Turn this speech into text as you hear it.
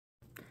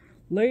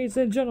Ladies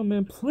and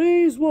gentlemen,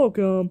 please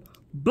welcome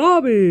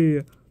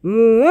Bobby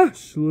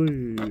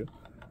Lashley.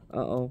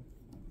 Uh-oh.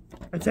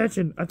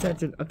 Attention,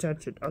 attention,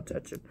 attention,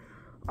 attention.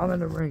 I'm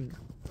in the ring.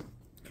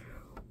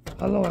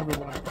 Hello,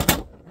 everyone.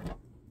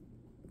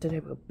 Today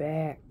we're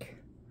back.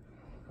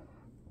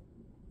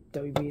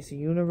 WBC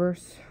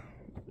Universe.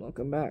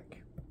 Welcome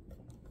back.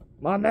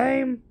 My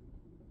name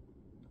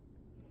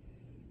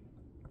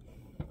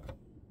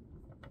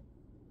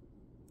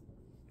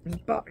is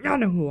Bob. Y'all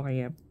know who I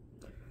am.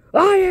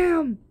 I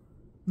am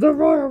the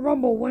Royal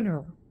Rumble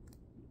winner.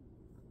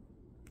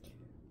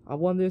 I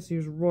won this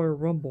year's Royal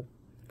Rumble.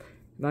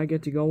 And I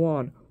get to go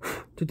on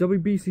to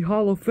WBC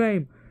Hall of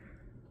Fame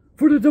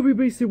for the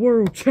WBC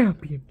World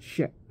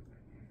Championship.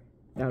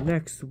 Now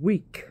next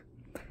week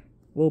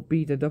will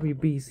be the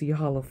WBC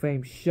Hall of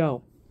Fame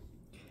show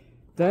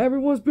that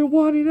everyone's been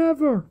wanting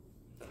ever.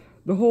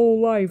 The whole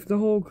life, the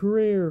whole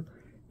career,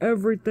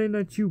 everything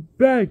that you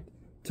begged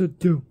to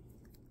do.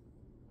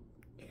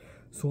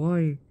 So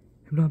I'm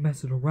not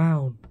messing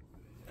around.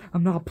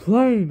 I'm not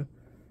playing.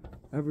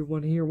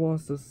 Everyone here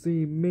wants to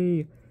see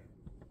me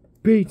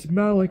beat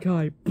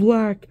Malakai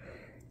Black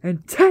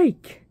and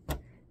take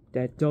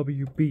that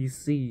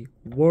WBC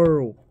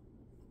World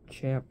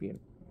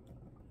Champion.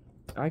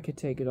 I could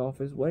take it off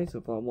his waist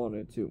if I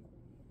wanted to.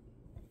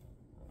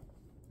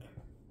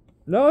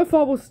 Now, if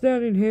I was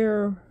standing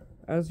here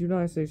as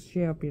United States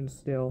Champion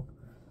still,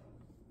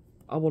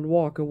 I would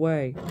walk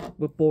away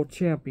with both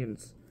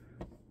champions.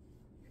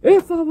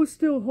 If I was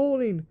still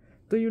holding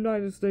the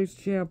United States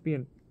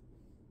Champion,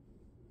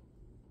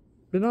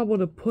 then I would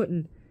have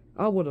put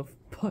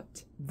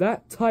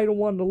that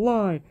title on the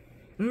line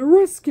and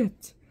risk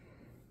it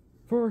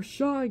for a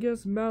shot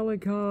against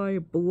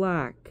Malakai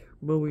Black.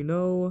 But we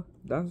know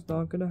that's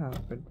not gonna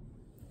happen.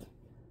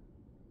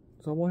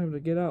 So I want him to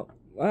get out.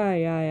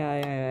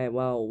 Hey,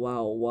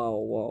 whoa.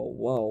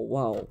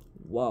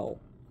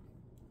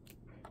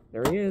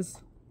 There he is.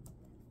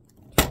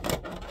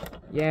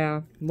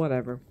 Yeah,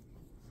 whatever.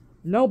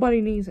 No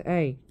one needs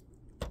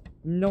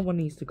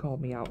to call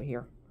me out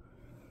here.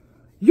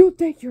 You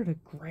think you're the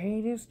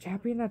greatest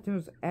champion that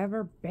there's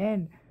ever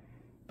been?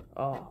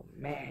 Oh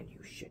man,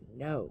 you should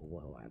know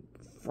where I'm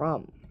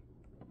from.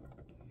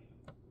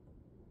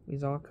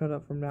 He's all cut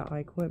up from that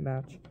I Quit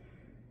match.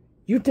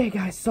 You think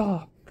I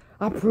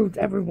proved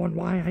everyone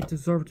why I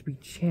deserve to be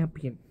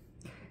champion.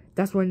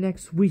 That's why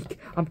next week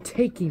I'm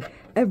taking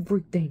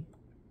everything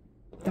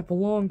that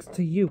belongs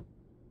to you.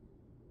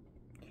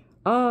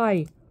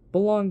 I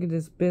belong in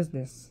this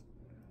business.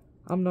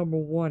 I'm number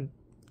one.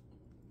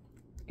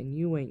 And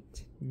you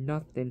ain't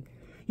nothing.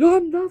 You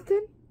have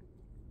nothing?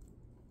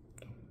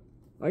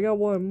 I got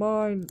one in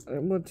mind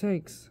and what it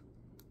takes.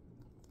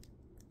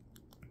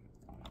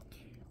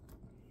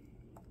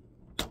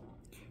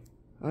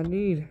 I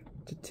need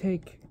to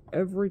take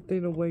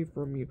everything away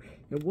from you.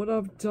 And what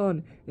I've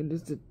done in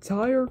this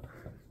entire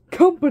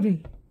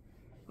company,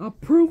 I've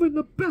proven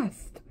the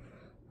best.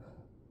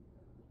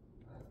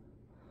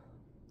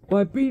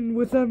 By beating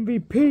with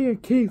MVP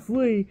and Keith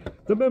Lee,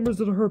 the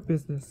members of the Hurt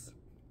Business.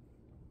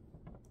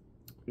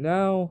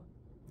 Now,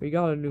 we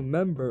got a new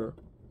member,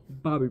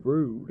 Bobby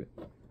Roode.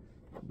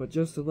 But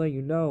just to let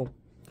you know,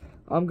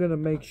 I'm gonna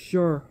make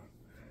sure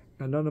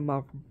that none of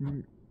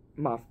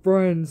my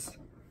friends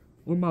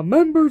or my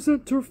members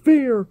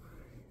interfere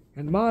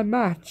in my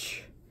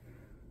match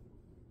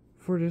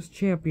for this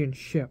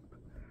championship.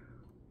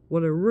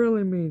 What it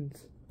really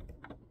means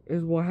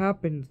is what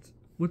happens,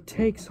 what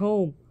takes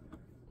home.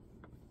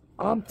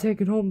 I'm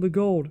taking home the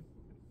gold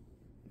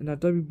in that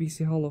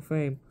WBC Hall of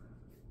Fame.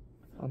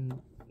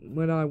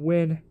 When I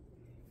win,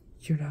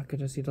 you're not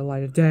gonna see the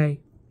light of day.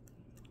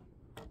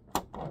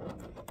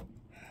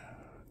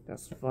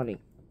 That's funny.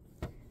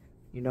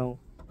 You know,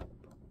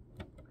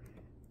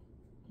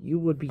 you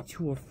would be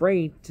too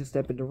afraid to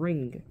step in the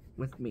ring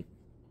with me.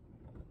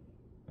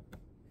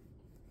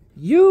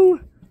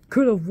 You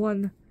could have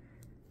won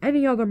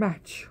any other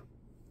match.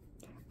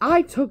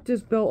 I took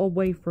this belt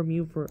away from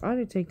you I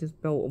didn't take this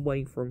belt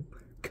away from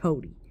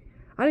Cody.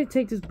 I didn't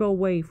take this belt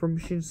away from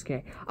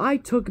Shinsuke. I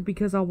took it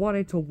because I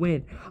wanted to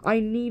win. I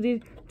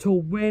needed to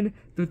win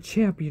the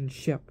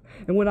championship.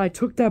 And when I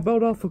took that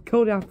belt off of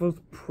Cody, I was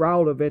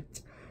proud of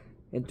it.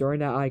 And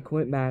during that I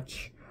Quit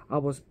match, I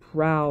was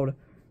proud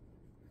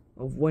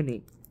of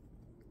winning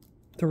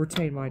to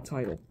retain my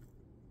title.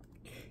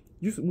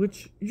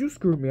 Which you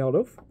screwed me out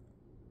of.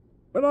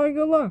 And I ain't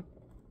gonna lie.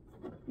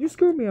 You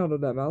screwed me out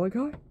of that,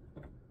 Malakai.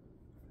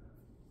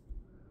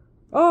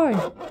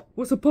 I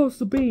was supposed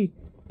to be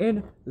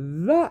in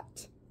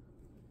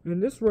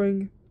this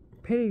ring,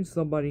 pinning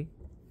somebody,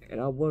 and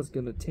I was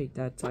gonna take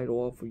that title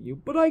off of you,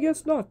 but I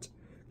guess not,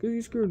 because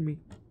you screwed me.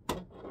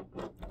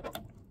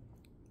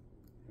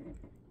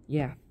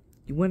 Yeah,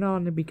 you went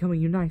on to become a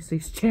United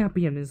States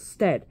Champion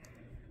instead.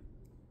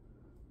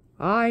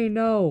 I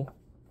know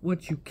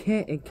what you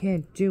can and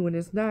can't do, and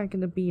it's not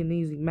gonna be an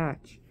easy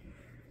match.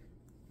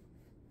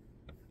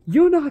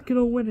 You're not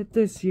gonna win it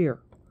this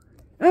year.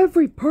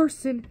 Every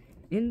person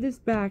in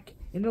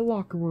the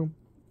locker room,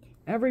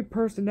 every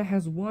person that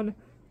has won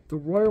the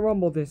Royal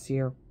Rumble this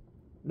year,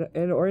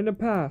 or in the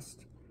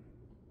past,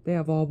 they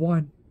have all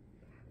won.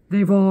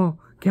 They've all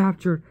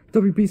captured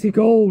WBC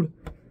Gold.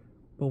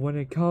 But when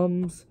it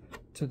comes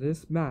to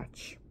this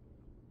match,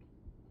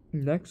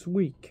 next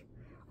week,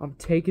 I'm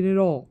taking it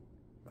all.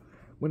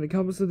 When it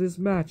comes to this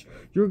match,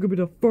 you're going to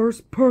be the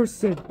first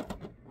person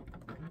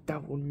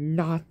that will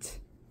not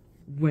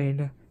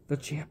win the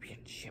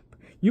championship.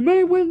 You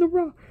may win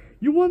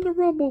you won the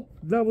Rumble.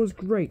 That was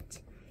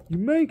great. You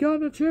may got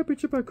the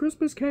championship at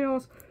Christmas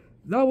Chaos.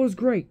 That was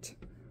great.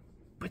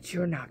 But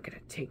you're not going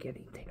to take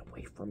anything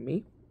away from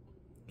me.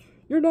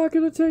 You're not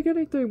going to take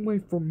anything away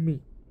from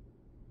me.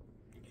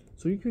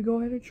 So you can go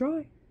ahead and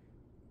try.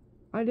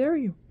 I dare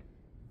you.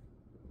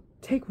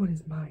 Take what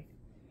is mine.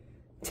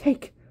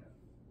 Take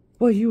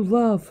what you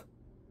love.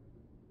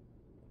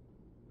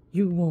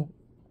 You won't.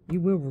 You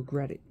will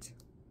regret it.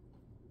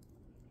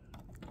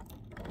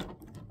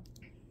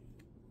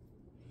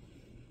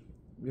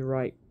 You're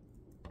right.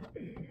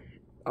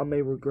 I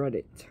may regret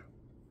it.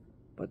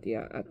 But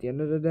yeah, at the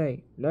end of the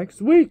day, next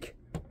week,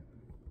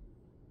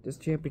 this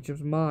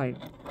championship's mine.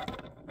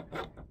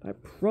 I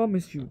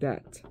promise you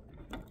that.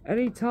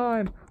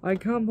 Anytime I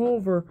come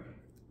over,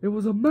 it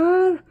was a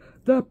man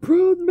that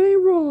proved me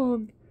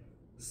wrong.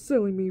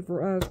 Silly me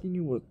for asking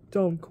you a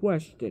dumb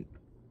question.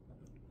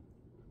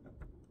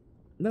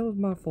 That was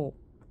my fault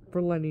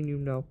for letting you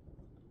know.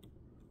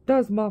 That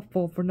was my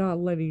fault for not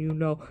letting you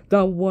know that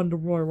I won the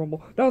Royal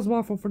Rumble. That was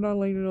my fault for not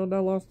letting you know that I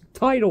lost the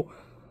title.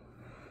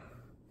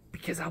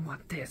 Because I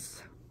want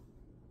this.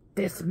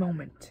 This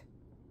moment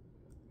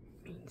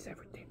means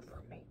everything for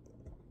me.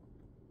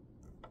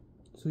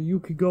 So you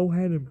can go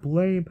ahead and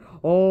blame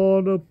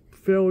all the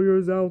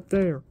failures out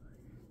there.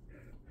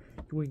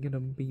 You ain't gonna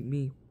beat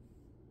me.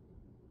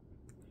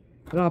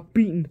 And I've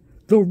beaten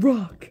The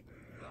Rock.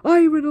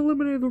 I even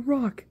eliminated The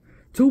Rock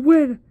to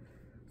win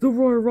the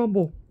Royal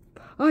Rumble.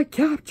 I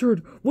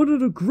captured one of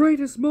the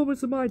greatest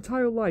moments of my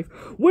entire life,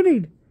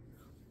 winning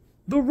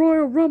the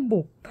Royal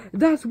Rumble.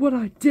 That's what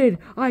I did.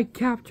 I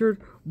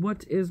captured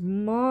what is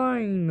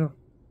mine.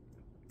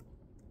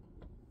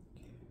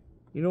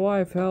 You know,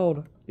 I've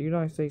held the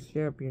United States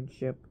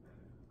Championship.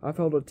 I've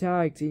held a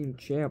Tag Team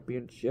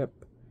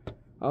Championship.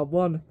 I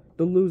won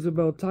the Loser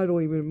Belt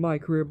title even in my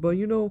career. But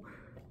you know,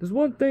 there's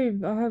one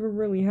thing I haven't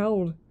really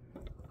held.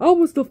 I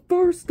was the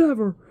first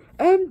ever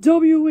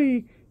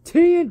MWE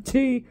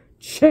TNT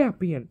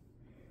Champion.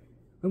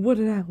 And what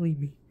did that lead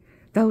me?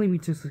 That led me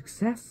to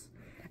success.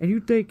 And you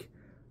think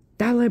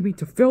that led me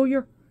to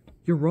failure?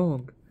 You're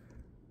wrong.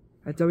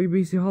 At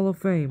WBC Hall of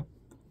Fame,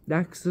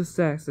 that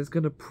success is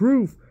going to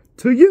prove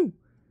to you,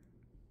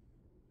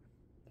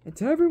 and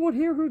to everyone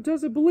here who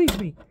doesn't believe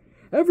me,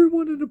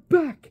 everyone in the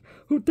back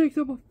who thinks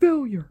I'm a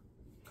failure,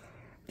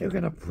 they're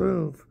going to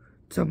prove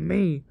to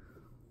me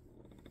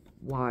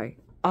why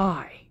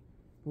I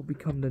will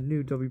become the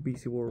new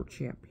WBC World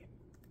Champion.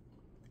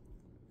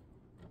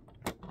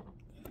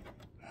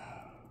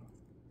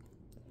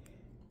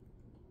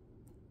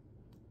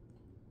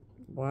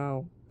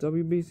 Wow,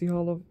 WBC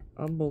Hall of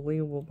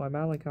Unbelievable by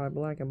Malakai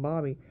Black and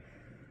Bobby.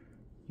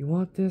 You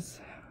want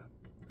this?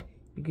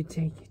 You can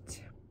take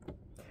it.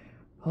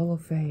 Hall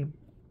of Fame.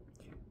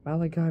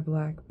 Malakai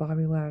Black,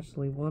 Bobby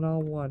Lashley,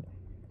 1-on-1.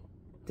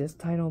 This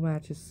title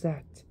match is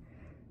set.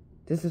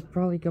 This is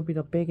probably going to be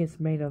the biggest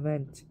main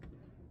event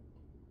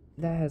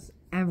that has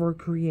ever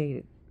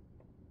created.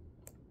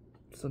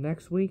 So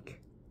next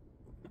week,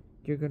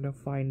 you're going to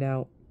find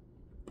out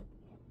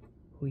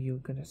who you're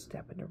going to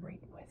step in the ring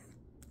with.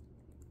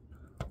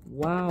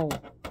 Wow.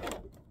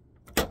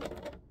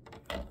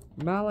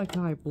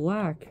 Malakai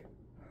Black.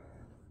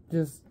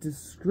 Just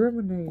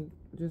discriminate.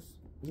 Just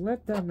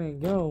let that man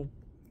go.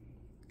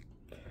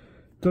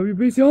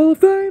 WBC Hall of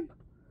Fame.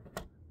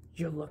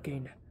 You're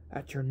looking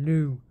at your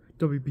new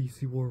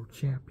WBC World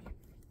Champion.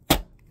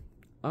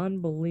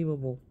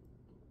 Unbelievable.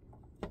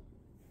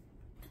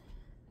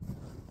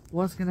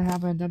 What's gonna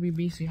happen at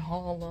WBC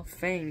Hall of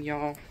Fame,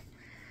 y'all?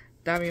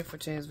 That'll be it for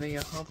today's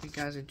video. Hope you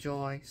guys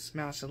enjoy.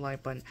 Smash the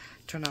like button.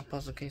 Turn on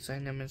post notifications so I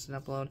never miss an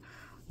upload.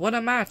 What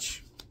a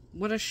match!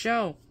 What a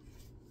show!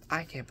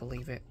 I can't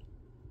believe it.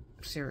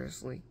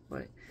 Seriously.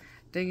 But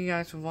thank you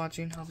guys for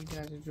watching. Hope you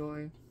guys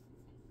enjoy.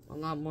 A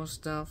lot more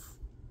stuff.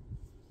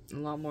 A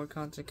lot more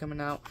content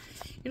coming out.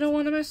 You don't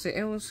want to miss it.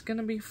 It was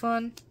gonna be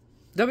fun.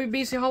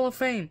 WBC Hall of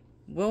Fame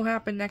will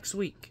happen next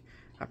week.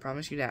 I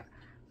promise you that.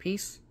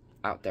 Peace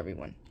out,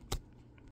 everyone.